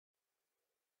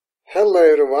Hello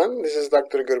everyone, this is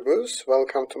Dr. Gurbuz.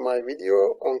 Welcome to my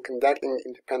video on conducting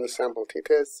independent sample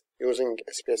t-tests using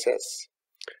SPSS.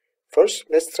 First,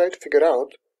 let's try to figure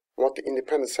out what the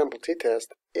independent sample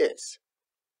t-test is.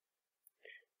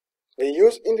 We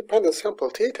use independent sample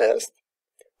t-test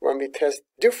when we test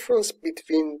difference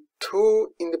between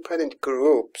two independent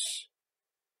groups.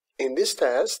 In this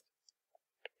test,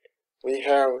 we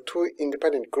have two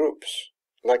independent groups,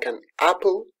 like an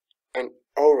apple and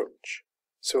orange.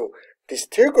 So these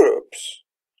two groups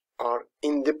are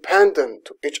independent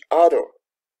to each other.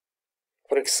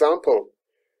 For example,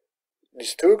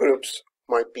 these two groups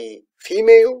might be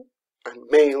female and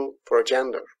male for a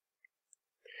gender.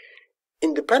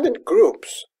 Independent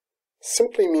groups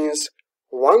simply means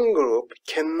one group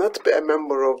cannot be a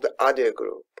member of the other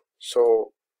group,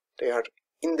 so they are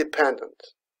independent.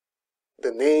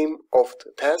 The name of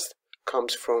the test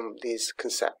comes from this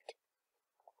concept.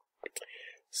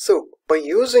 So by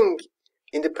using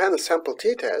independent sample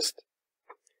t-test,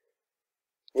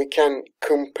 we can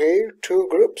compare two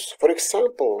groups. For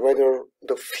example, whether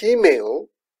the female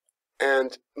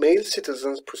and male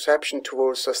citizens' perception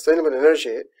towards sustainable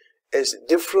energy is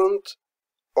different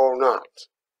or not.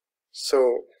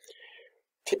 So,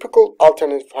 typical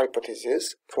alternative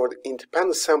hypothesis for the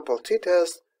independent sample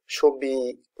t-test should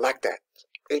be like that.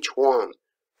 H1,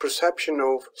 perception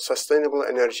of sustainable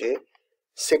energy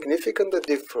significantly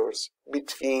differs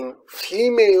between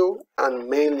female and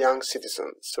male young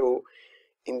citizens. So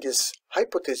in this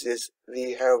hypothesis,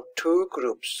 we have two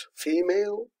groups,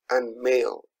 female and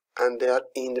male, and they are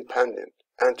independent.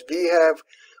 And we have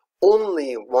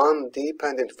only one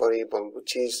dependent variable,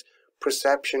 which is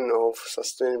perception of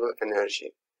sustainable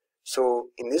energy. So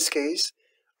in this case,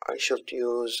 I should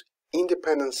use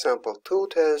independent sample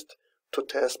t-test to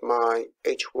test my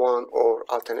H1 or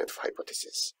alternative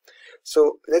hypothesis.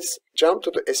 So let's jump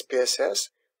to the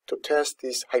SPSS to test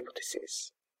this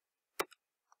hypothesis.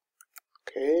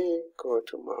 Okay, go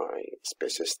to my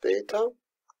SPSS data.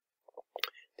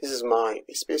 This is my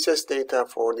SPSS data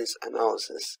for this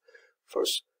analysis.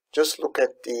 First, just look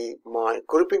at my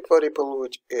grouping variable,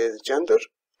 which is gender.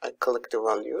 I collect the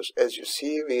values. As you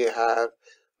see, we have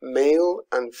male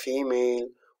and female,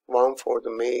 one for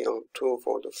the male, two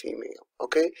for the female.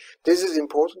 Okay, this is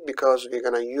important because we're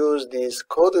gonna use this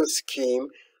coding scheme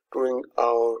during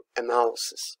our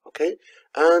analysis. Okay,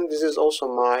 and this is also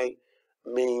my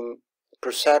mean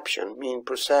perception,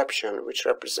 which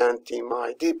represents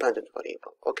my dependent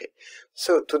variable. Okay,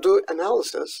 so to do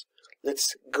analysis,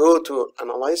 let's go to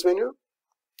Analyze menu.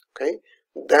 Okay,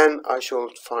 then I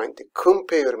should find the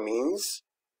compare means.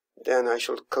 Then I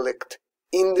should collect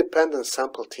independent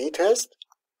sample t-test.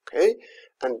 Okay,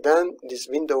 and then this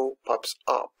window pops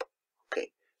up. Okay,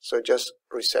 so just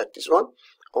reset this one.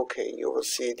 Okay, you will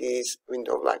see this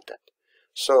window like that.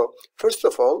 So first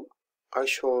of all, I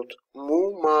should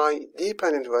move my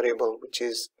dependent variable, which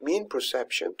is mean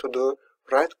perception, to the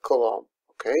right column.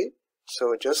 Okay,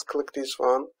 so just click this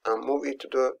one and move it to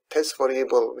the test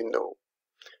variable window.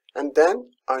 And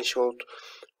then I should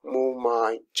move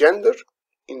my gender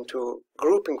into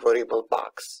grouping variable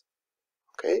box.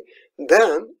 Okay,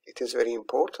 then it is very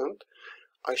important,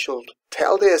 I should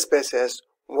tell the SPSS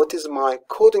what is my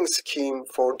coding scheme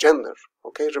for gender.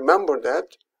 Okay, remember that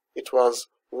it was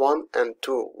 1 and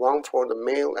 2, 1 for the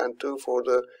male and 2 for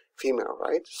the female,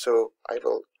 right? So I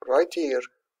will write here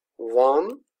 1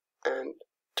 and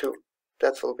 2.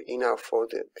 That will be enough for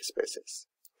the SPSS.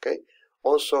 Okay,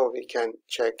 also we can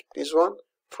check this one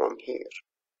from here.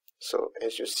 So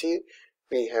as you see,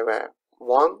 we have a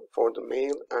 1 for the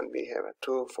male and we have a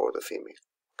 2 for the female.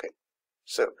 Okay,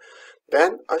 so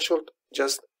then I should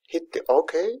just hit the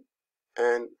OK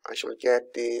and I should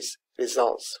get these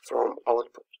results from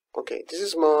output. Okay, this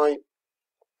is my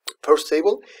first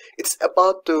table. It's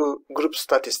about the group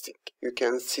statistic. You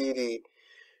can see the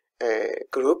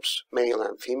groups, male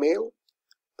and female,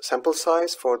 sample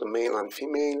size for the male and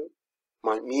female,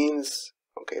 my means,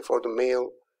 okay, for the male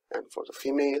and for the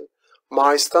female,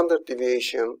 my standard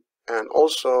deviation, and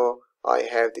also I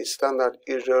have the standard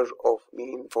error of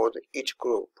mean for each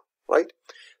group, right?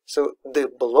 So the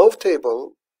below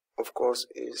table, of course,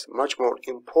 is much more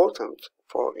important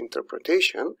for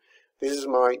interpretation. This is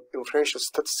my inferential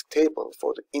statistic table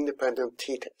for the independent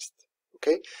t-test.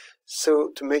 Okay,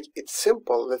 so to make it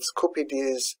simple, let's copy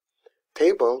this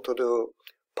table to the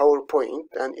PowerPoint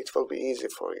and it will be easy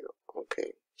for you.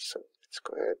 Okay, so let's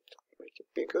go ahead and make it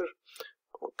bigger.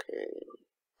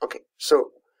 Okay,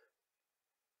 so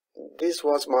this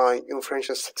was my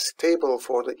inferential statistic table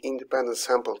for the independent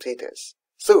sample t-test.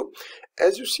 So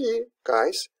as you see,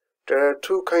 guys, there are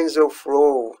two kinds of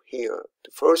row here.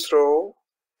 The first row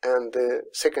and the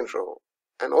second row.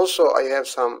 And also I have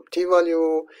some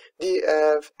t-value,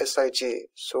 df, sig.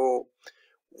 So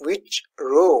which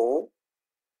row,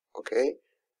 okay,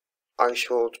 I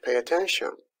should pay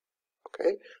attention?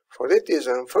 Okay, for that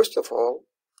reason, first of all,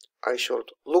 I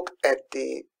should look at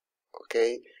the,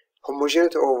 okay,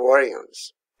 homogeneity of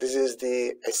variance. This is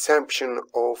the assumption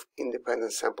of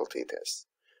independent sample t-test.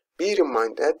 Bear in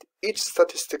mind that each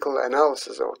statistical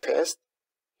analysis or test,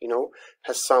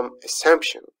 has some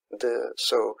assumption.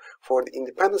 So for the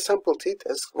independent sample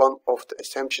t-test, one of the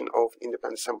assumption of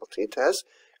independent sample t-test,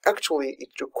 actually it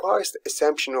requires the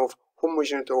assumption of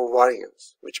homogeneity of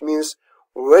variance, which means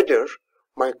whether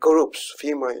my groups,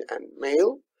 female and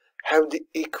male, have the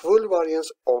equal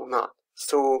variance or not.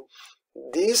 So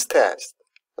these tests,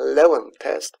 11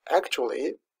 tests,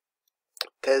 actually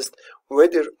test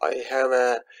whether I have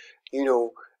a,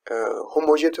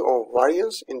 homogeneity of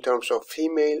variance in terms of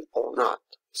female or not.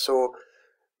 So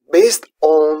based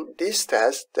on this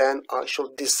test, then I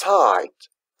should decide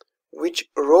which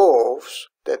rows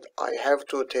that I have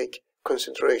to take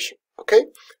consideration. Okay,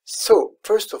 so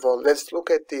first of all, let's look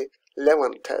at the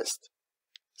 11 test.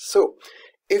 So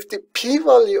if the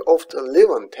p-value of the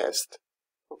 11 test,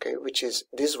 okay, which is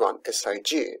this one,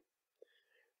 SIG,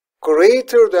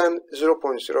 greater than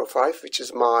 0.05, which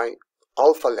is my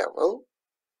alpha level,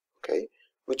 okay,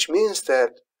 which means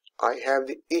that I have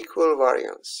the equal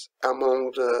variance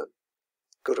among the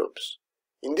groups.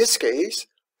 In this case,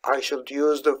 I should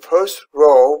use the first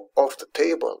row of the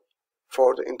table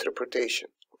for the interpretation.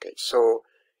 Okay, so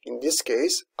in this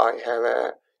case, I have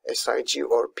a SIG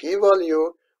or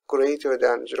p-value greater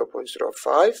than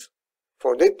 0.05.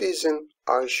 For that reason,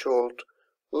 I should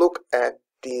look at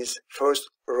this first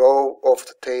row of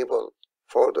the table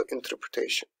for the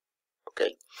interpretation.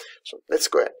 Okay, so let's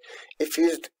go ahead. If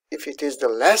it is the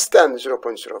less than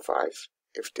 0.05,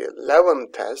 if the 11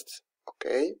 test,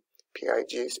 okay,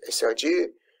 PIG,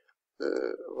 SIG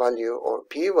value or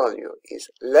p-value is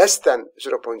less than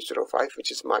 0.05,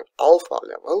 which is my alpha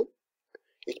level,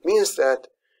 it means that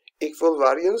equal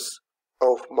variance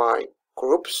of my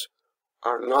groups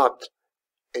are not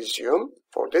assumed.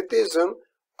 For that reason,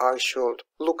 I should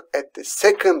look at the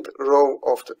second row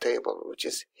of the table, which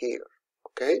is here.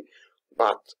 Okay,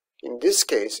 but in this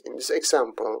case, in this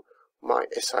example, my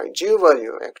SIG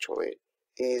value actually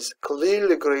is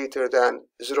clearly greater than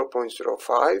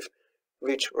 0.05,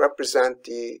 which represent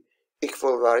the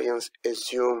equal variance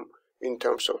assumed in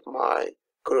terms of my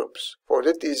groups. For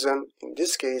that reason, in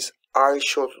this case, I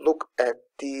should look at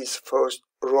this first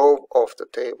row of the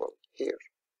table here.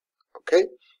 Okay,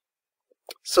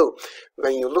 so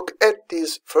when you look at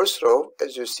this first row,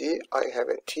 as you see, I have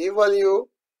a t-value,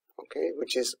 okay,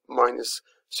 which is minus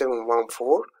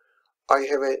 714. I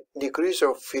have a degrees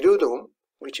of freedom,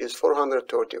 which is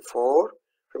 434.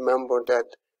 Remember that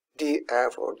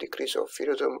df or decrease of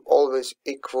freedom always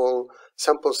equal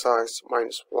sample size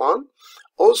minus 1.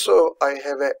 Also, I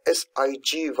have a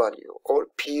SIG value or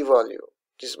p value.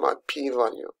 This is my p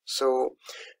value. So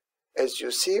as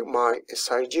you see, my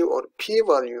SIG or p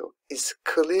value is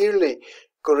clearly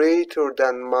greater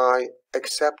than my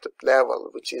accepted level,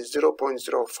 which is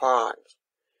 0.05.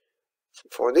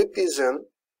 For that reason,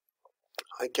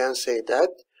 I can say that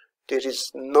there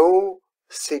is no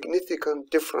significant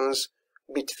difference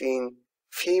between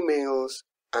females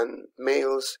and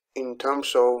males in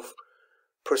terms of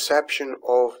perception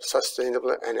of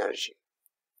sustainable energy.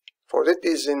 For that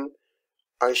reason,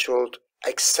 I should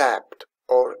accept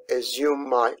or assume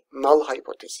my null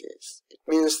hypothesis. It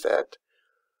means that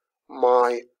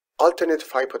my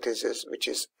alternative hypothesis, which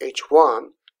is H1,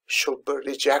 should be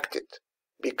rejected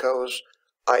because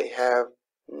I have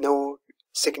no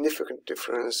significant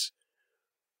difference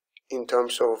in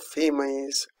terms of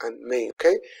females and males.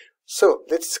 Okay, so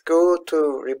let's go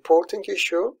to reporting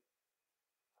issue.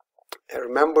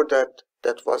 Remember that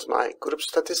that was my group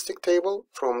statistic table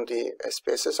from the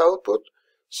SPSS output.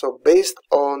 So based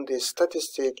on this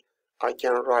statistic, I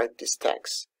can write this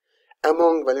text.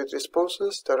 Among valid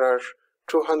responses, there are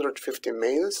 250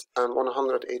 males and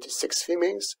 186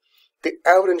 females. The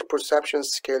average perception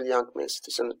scale young male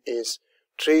citizen is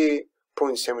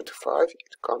 3.75,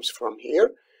 it comes from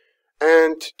here,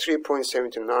 and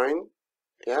 3.79,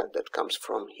 yeah, that comes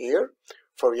from here.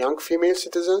 For young female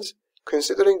citizens,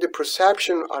 considering the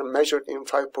perception are measured in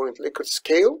 5-point Likert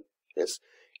scale, yes,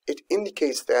 it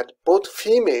indicates that both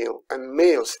female and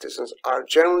male citizens are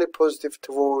generally positive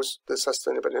towards the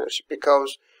sustainable energy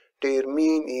because their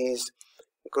mean is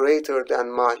greater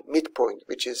than my midpoint,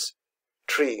 which is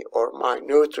 3, or my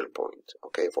neutral point.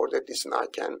 Okay, for that reason I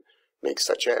can make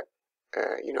such a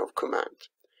command.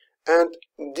 And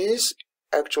this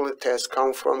actually tests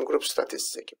come from group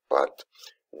statistic, but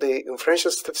the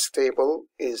inferential statistic table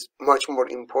is much more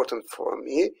important for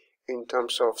me in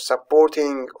terms of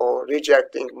supporting or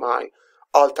rejecting my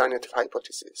alternative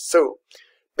hypothesis. So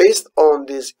based on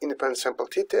this independent sample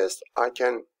t-test, I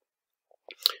can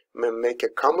make a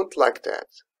comment like that.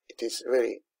 It is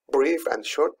very brief and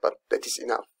short, but that is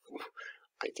enough,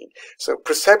 I think. So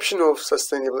perception of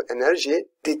sustainable energy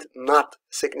did not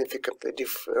significantly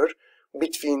differ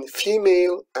between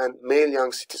female and male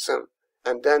young citizen.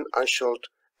 And then I should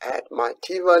add my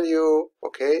t-value,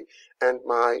 okay, and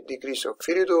my degrees of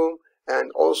freedom,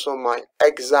 and also my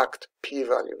exact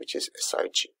p-value, which is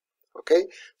SIG, okay.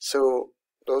 So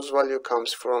those value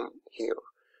comes from here.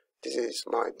 This is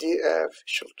my df,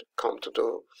 should come to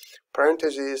the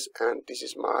parentheses, and this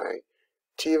is my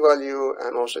t-value,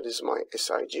 and also this is my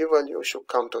SIG value, should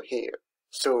come to here.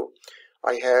 So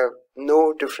I have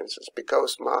no differences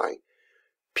because my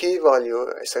p-value,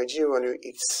 SIG value,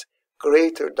 is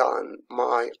greater than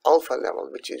my alpha level,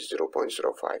 which is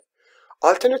 0.05.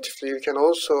 Alternatively, you can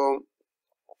also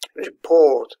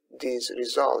report these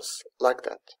results like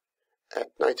that. At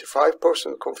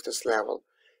 95% confidence level,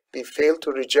 we fail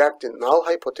to reject the null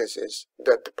hypothesis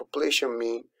that the population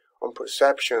mean on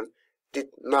perception did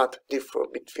not differ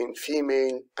between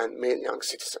female and male young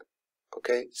citizen.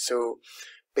 Okay, so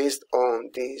based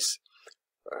on these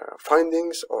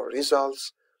findings or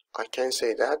results, I can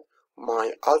say that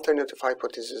my alternative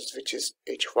hypothesis, which is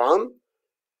H1,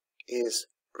 is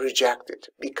rejected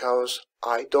because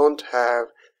I don't have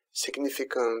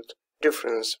significant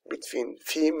difference between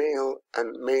female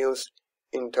and males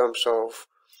in terms of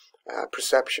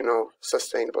perception of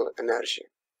sustainable energy.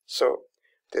 So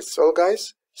that's all,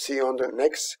 guys. See you on the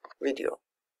next video.